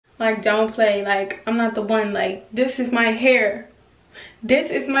Like, don't play. Like, I'm not the one. Like, this is my hair. This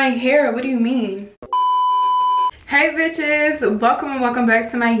is my hair. What do you mean? Hey bitches, welcome and welcome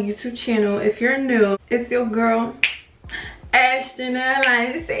back to my YouTube channel. If you're new, it's your girl Ashton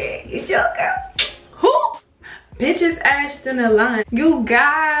Align. Say it's your girl. Who? Bitch, it's Ashton Align. You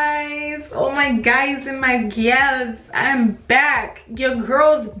guys, oh my guys and my gals, I'm back. Your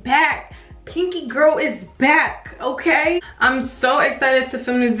girl's back. Pinky girl is back, okay? I'm so excited to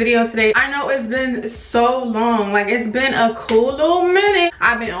film this video today. I know it's been so long. Like, it's been a cool little minute.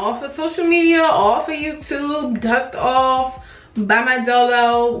 I've been off of social media, off of YouTube, ducked off by my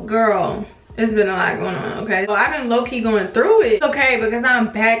dolo. Girl, it's been a lot going on, okay? So I've been low-key going through it. It's okay, because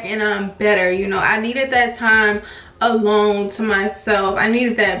I'm back and I'm better. You know, I needed that time alone to myself. I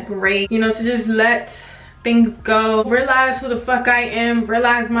needed that break, you know, to just let things go, realize who the fuck I am,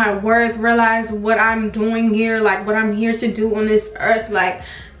 realize my worth, realize what I'm doing here, like what I'm here to do on this earth. Like,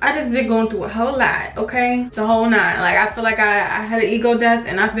 I just been going through a whole lot, okay? The whole nine. Like, I feel like I had an ego death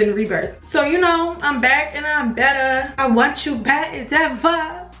and I've been rebirthed. So, you know, I'm back and I'm better. I want you back, is that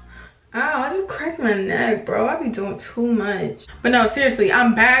vibe? Oh, I just cracked my neck, bro. I be doing too much. But no, seriously,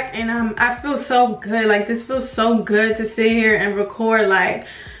 I'm back and I feel so good. Like, this feels so good to sit here and record, like,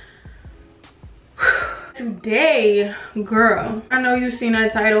 today, girl, I know you've seen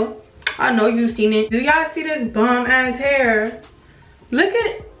that title. I know you've seen it. Do y'all see this bomb ass hair? Look at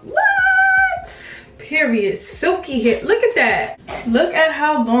it. What? Period. Silky hair. Look at that. Look at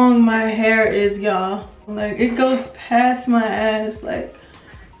how long my hair is, y'all. Like, it goes past my ass. Like,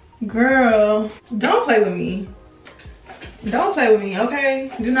 girl, don't play with me. Don't play with me,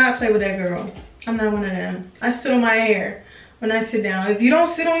 okay? Do not play with that girl. I'm not one of them. I sit on my hair when I sit down. If you don't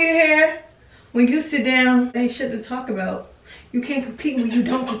sit on your hair when you sit down, ain't shit to talk about. You can't compete when you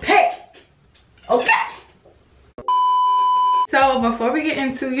don't compete. Okay? So before we get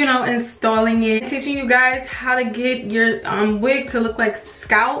into, you know, installing it, teaching you guys how to get your wig to look like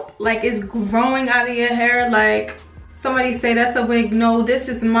scalp, like it's growing out of your hair. Like, somebody say that's a wig. No, this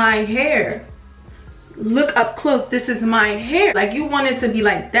is my hair. Look up close, this is my hair. Like, you want it to be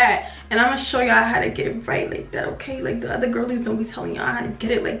like that, and I'm gonna show y'all how to get it right like that, okay? Like, the other girlies don't be telling y'all how to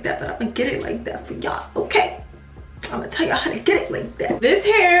get it like that, but I'm gonna get it like that for y'all, okay? I'm gonna tell y'all how to get it like that. This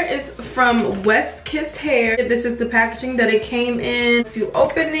hair is from West Kiss Hair. This is the packaging that it came in. To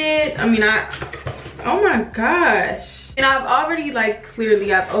open it, I mean, oh my gosh. And I've already, like,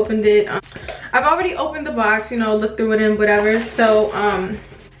 clearly I've opened it. I've already opened the box, you know, looked through it and whatever. So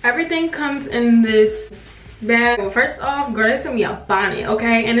everything comes in this bag. Well, first off, girl, they sent me a bonnet,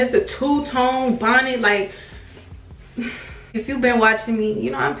 okay? And it's a two-tone bonnet. Like, if you've been watching me, you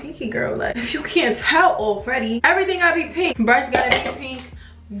know I'm Pinky girl. Like, if you can't tell already, everything gotta be pink. Brush gotta be pink,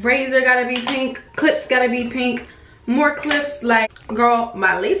 razor gotta be pink, clips gotta be pink, more clips. Like, girl,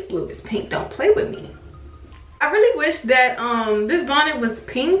 my lace glue is pink. Don't play with me. I really wish that this bonnet was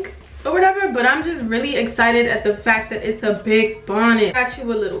pink or whatever, but I'm just really excited at the fact that it's a big bonnet. Got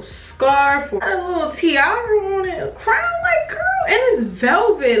you a little scarf, or a little tiara on it, a crown, like, girl, and it's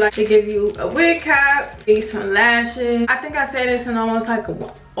velvet. Like, they give you a wig cap, give you some lashes. I think I say this in almost like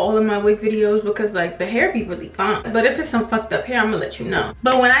all of my wig videos, because like the hair be really fine, but if it's some fucked up hair, I'm gonna let you know.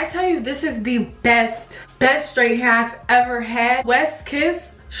 But when I tell you this is the best straight hair I've ever had, West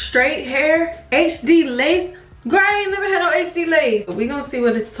Kiss straight hair, HD lace. Girl, I ain't never had no HD lace. But we gonna see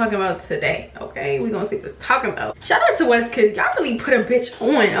what it's talking about today, okay? We gonna see what it's talking about. Shout out to West Kiss. Y'all really put a bitch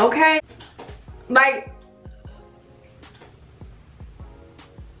on, okay? Like,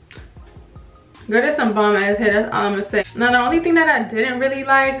 girl, that's some bomb ass hair. That's all I'm gonna say. Now, the only thing that I didn't really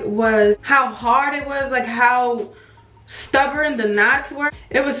like was how hard it was, like how stubborn the knots were.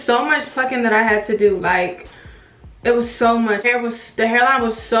 It was so much plucking that I had to do. Like, it was so much. The hairline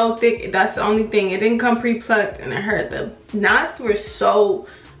was so thick. That's the only thing. It didn't come pre-plucked and it hurt. The knots were so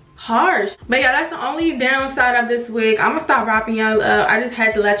harsh. But yeah, that's the only downside of this wig. I'm gonna stop wrapping y'all up. I just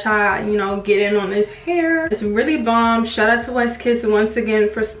had to let y'all, you know, get in on this hair. It's really bomb. Shout out to West Kiss once again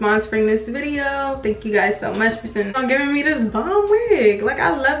for sponsoring this video. Thank you guys so much for giving me this bomb wig. Like,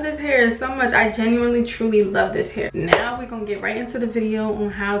 I love this hair so much. I genuinely, truly love this hair. Now we're gonna get right into the video on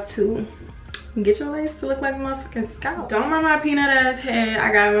how to get your lace to look like a motherfucking scalp. Don't mind my peanut ass head.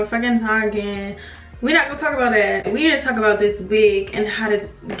 I got my fucking noggin. We're not gonna talk about that. We're gonna talk about this wig and how to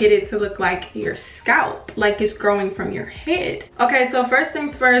get it to look like your scalp, like it's growing from your head. Okay, so first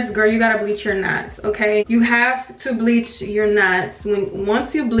things first, girl, you gotta bleach your knots, okay? You have to bleach your knots.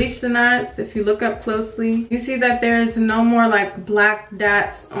 Once you bleach the knots, if you look up closely, you see that there's no more like black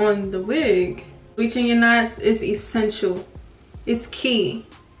dots on the wig. Bleaching your knots is essential. It's key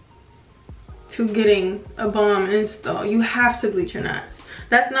to getting a bomb install. You have to bleach your knots.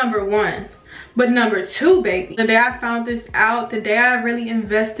 That's number one. But number two, baby, the day I found this out, the day I really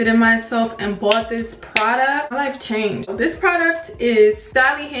invested in myself and bought this product, my life changed. This product is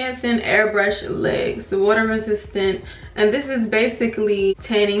Sally Hansen Airbrush Legs, water resistant, and this is basically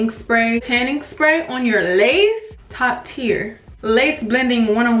tanning spray on your lace. Top tier. Lace blending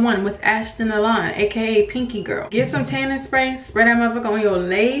 101 with Ashton Alon, aka Pinky Girl. Get some tanning spray, spray that motherfucker on your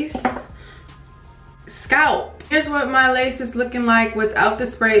lace scalp. Here's what my lace is looking like without the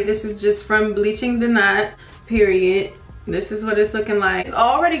spray. This is just from bleaching the knot, period. This is what it's looking like. It's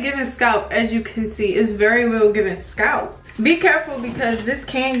already giving scalp, as you can see. It's very well giving scalp. Be careful because this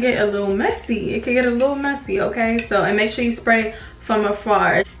can get a little messy. It can get a little messy, okay? So, and make sure you spray from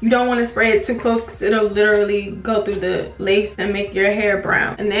afar. You don't want to spray it too close because it'll literally go through the lace and make your hair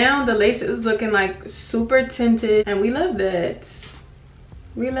brown. And now the lace is looking like super tinted, and we love that.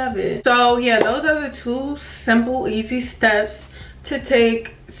 We love it. So yeah, those are the two simple, easy steps to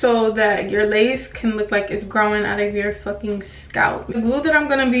take so that your lace can look like it's growing out of your fucking scalp. The glue that I'm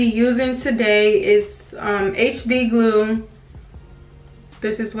gonna be using today is HD glue.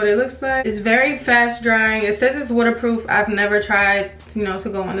 This is what it looks like. It's very fast drying. It says it's waterproof. I've never tried, you know, to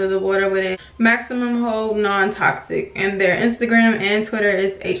go under the water with it. Maximum hold, non-toxic. And their Instagram and Twitter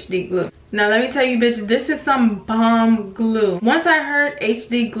is HD glue. Now let me tell you, bitch, this is some bomb glue. Once I heard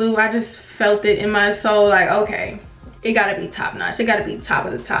HD glue, I just felt it in my soul, like, okay, it gotta be top notch. It gotta be top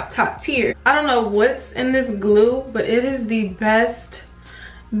of the top tier. I don't know what's in this glue, but it is the best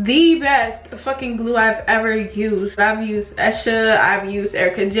fucking glue I've ever used. I've used Esha, I've used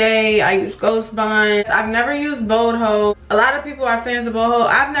Erica J, I use Ghost Bond. I've never used Bold Ho. A lot of people are fans of Bold Ho.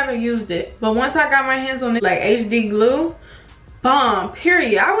 I've never used it, but once I got my hands on it, like HD glue, bomb,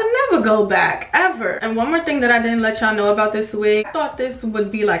 period. I would never go back, ever. And one more thing that I didn't let y'all know about this wig, I thought this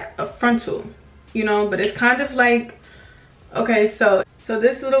would be like a frontal, you know, but it's kind of like, okay, so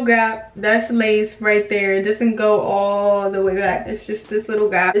this little gap, that's lace right there. It doesn't go all the way back. It's just this little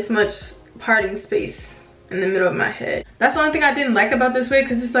gap, this much parting space in the middle of my head. That's the only thing I didn't like about this wig,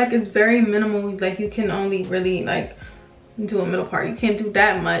 because it's like, it's very minimal. Like, you can only really like do a middle part. You can't do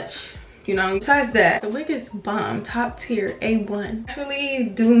that much, you know. Besides that, the wig is bomb, top tier, A1.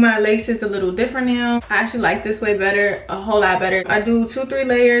 Actually do my laces a little different now. I actually like this way better, a whole lot better. I do 2-3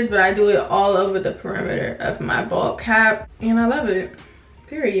 layers, but I do it all over the perimeter of my bald cap, and I love it,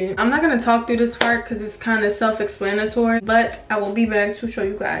 period. I'm not gonna talk through this part because it's kind of self-explanatory, but I will be back to show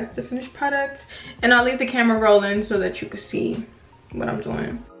you guys the finished product, and I'll leave the camera rolling so that you can see what I'm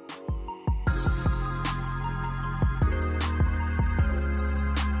doing.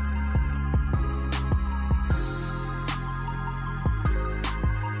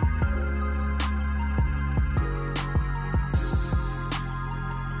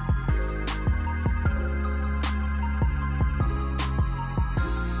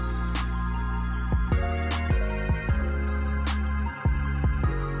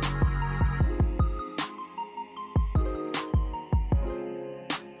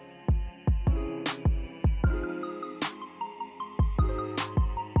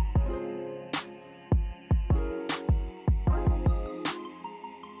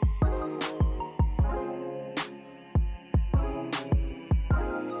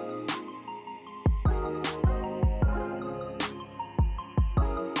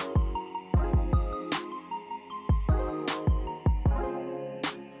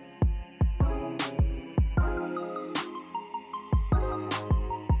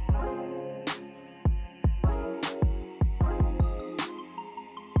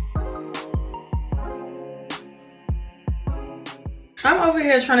 I'm over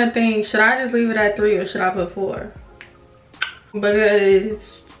here trying to think, should I just leave it at 3 or should I put 4? Because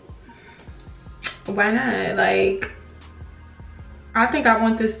why not? Like, I think I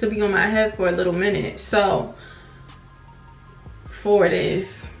want this to be on my head for a little minute, so 4 it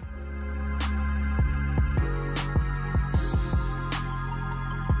is.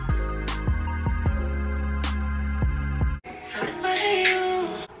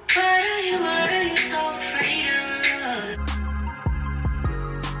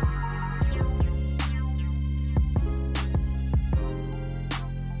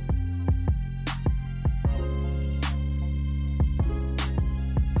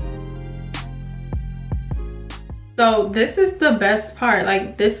 So this is the best part.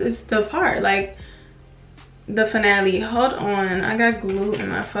 Like, this is the part, like the finale. Hold on, I got glue in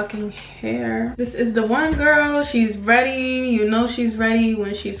my fucking hair. This is the one, girl. She's ready. You know she's ready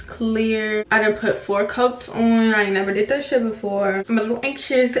when she's clear. I done put 4 coats on. I never did that shit before. I'm a little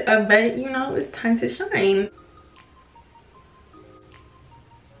anxious, but you know, it's time to shine.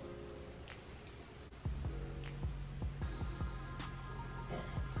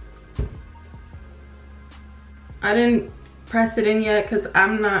 I didn't press it in yet because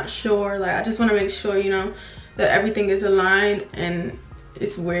I'm not sure. Like, I just want to make sure, you know, that everything is aligned and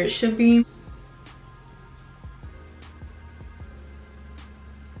it's where it should be.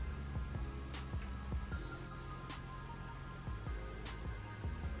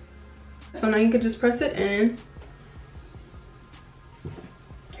 So now you can just press it in.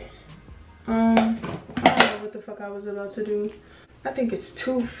 I don't know what the fuck I was about to do. I think it's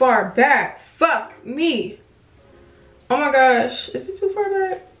too far back. Fuck me. Oh my gosh, is it too far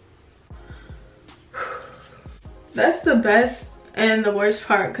back? That's the best and the worst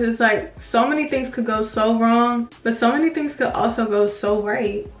part, because like so many things could go so wrong, but so many things could also go so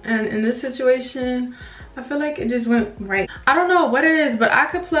right. And in this situation, I feel like it just went right. I don't know what it is, but I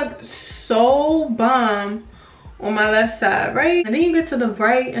could plug so bomb on my left side, right? And then you get to the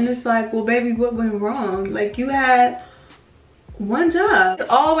right and it's like, well baby, what went wrong? Like, you had one job. It's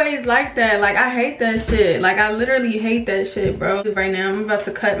always like that. Like, I hate that shit. Like, I literally hate that shit, bro. Right now I'm about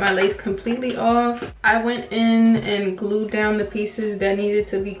to cut my lace completely off. I went in and glued down the pieces that needed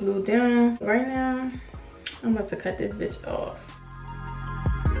to be glued down. Right now I'm about to cut this bitch off.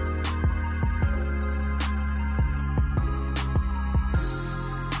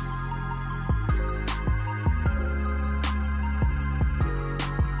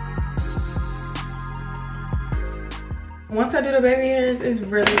 Once I do the baby hairs, it's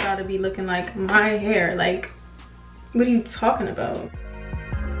really got to be looking like my hair. Like, what are you talking about?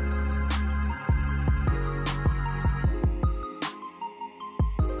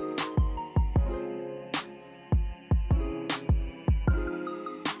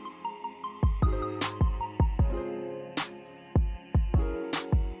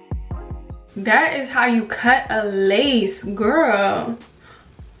 That is how you cut a lace, girl.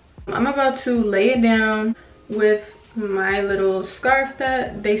 I'm about to lay it down with my little scarf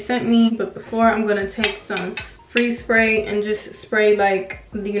that they sent me, but before I'm gonna take some freeze spray and just spray, like,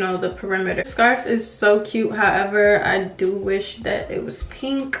 you know, the perimeter. Scarf is so cute, however I do wish that it was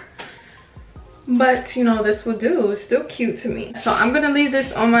pink, but you know, this will do. It's still cute to me. So I'm gonna leave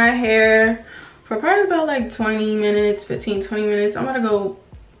this on my hair for probably about like 20 minutes, 15-20 minutes. I'm gonna go,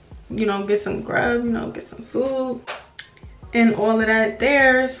 you know, get some grub, you know, get some food and all of that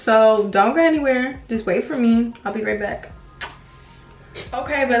there. So don't go anywhere, just wait for me. I'll be right back.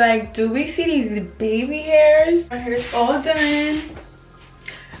 Okay, but like, do we see these baby hairs? My hair's all done,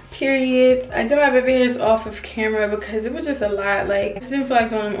 period. I did my baby hairs off of camera because it was just a lot. Like, I just didn't feel like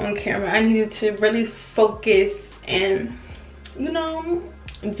doing them on camera. I needed to really focus and, you know,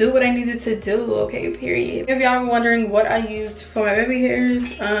 do what I needed to do. Okay, period. If y'all were wondering what I used for my baby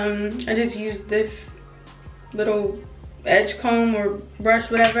hairs, I just used this little edge comb or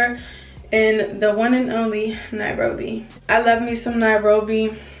brush, whatever, and the one and only Nairobi. I love me some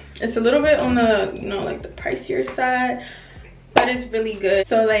Nairobi. It's a little bit on the, you know, like the pricier side, but it's really good.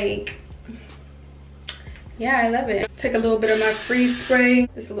 So like, yeah, I love it. Take a little bit of my freeze spray.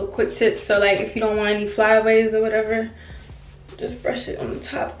 Just a little quick tip. So like, if you don't want any flyaways or whatever, just brush it on the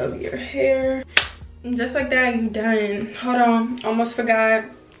top of your hair. And just like that, you done. Hold on, almost forgot.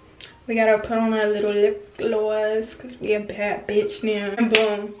 We gotta put on our little lip gloss because we a bad bitch now. And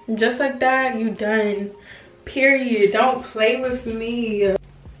boom, just like that, you done. Period. Don't play with me.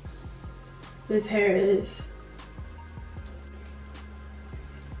 This hair is.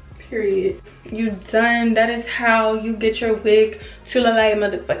 Period. You done. That is how you get your wig to look like a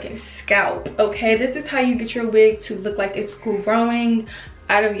motherfucking scalp. Okay, this is how you get your wig to look like it's growing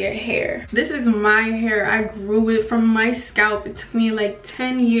out of your hair. This is my hair. I grew it from my scalp. It took me like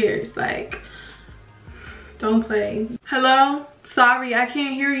 10 years. Like, don't play. Hello? Sorry, I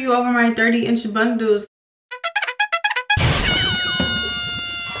can't hear you over my 30-inch bundles.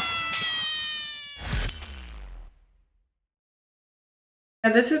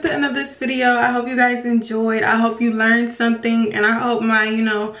 This is the end of this video. I hope you guys enjoyed. I hope you learned something, and I hope my, you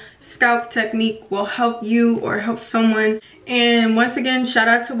know, scalp technique will help you or help someone. And once again, shout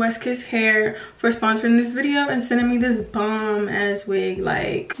out to West Kiss Hair for sponsoring this video and sending me this bomb ass wig.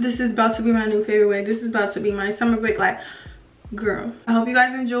 Like, this is about to be my new favorite wig. This is about to be my summer wig. Like, girl, I hope you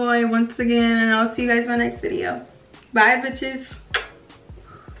guys enjoy once again, and I'll see you guys in my next video. Bye, bitches.